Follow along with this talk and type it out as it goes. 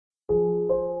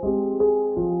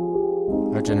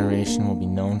Our generation will be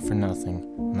known for nothing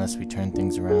unless we turn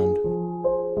things around.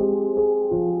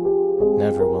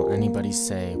 Never will anybody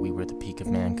say we were the peak of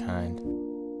mankind.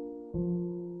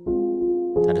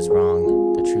 That is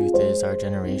wrong. The truth is our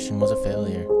generation was a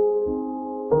failure.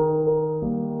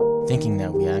 Thinking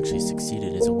that we actually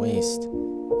succeeded is a waste,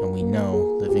 and we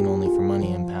know living only for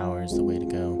money and power is the way to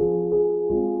go.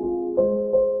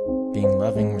 Being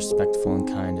loving, respectful, and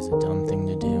kind is a dumb thing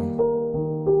to do.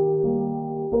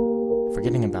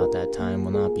 Forgetting about that time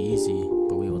will not be easy,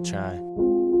 but we will try.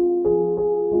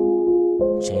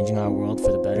 Changing our world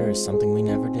for the better is something we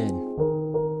never did.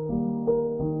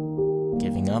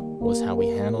 Giving up was how we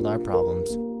handled our problems.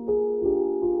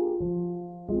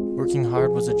 Working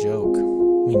hard was a joke.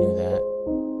 We knew that.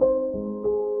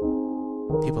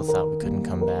 People thought we couldn't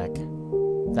come back.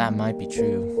 That might be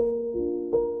true.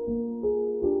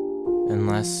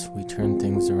 Unless we turn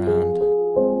things around.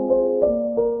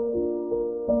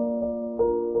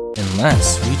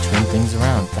 Unless we turn things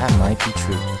around, that might be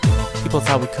true. People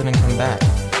thought we couldn't come back.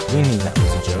 We knew that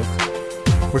was a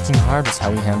joke. Working hard was how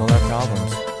we handled our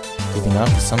problems. Giving up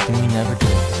is something we never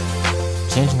did.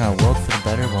 Changing our world for the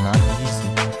better will not be easy,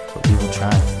 but we will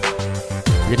try.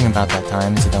 Forgetting about that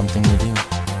time is a dumb thing to do.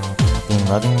 Being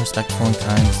loving, respectful, and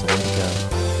kind is the way to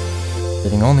go.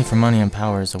 Living only for money and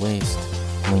power is a waste,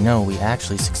 and we know we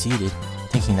actually succeeded,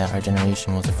 thinking that our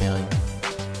generation was a failure.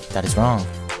 That is wrong.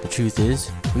 The truth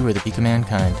is, we were the peak of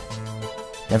mankind.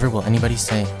 Never will anybody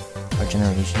say our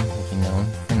generation will be known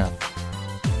for nothing.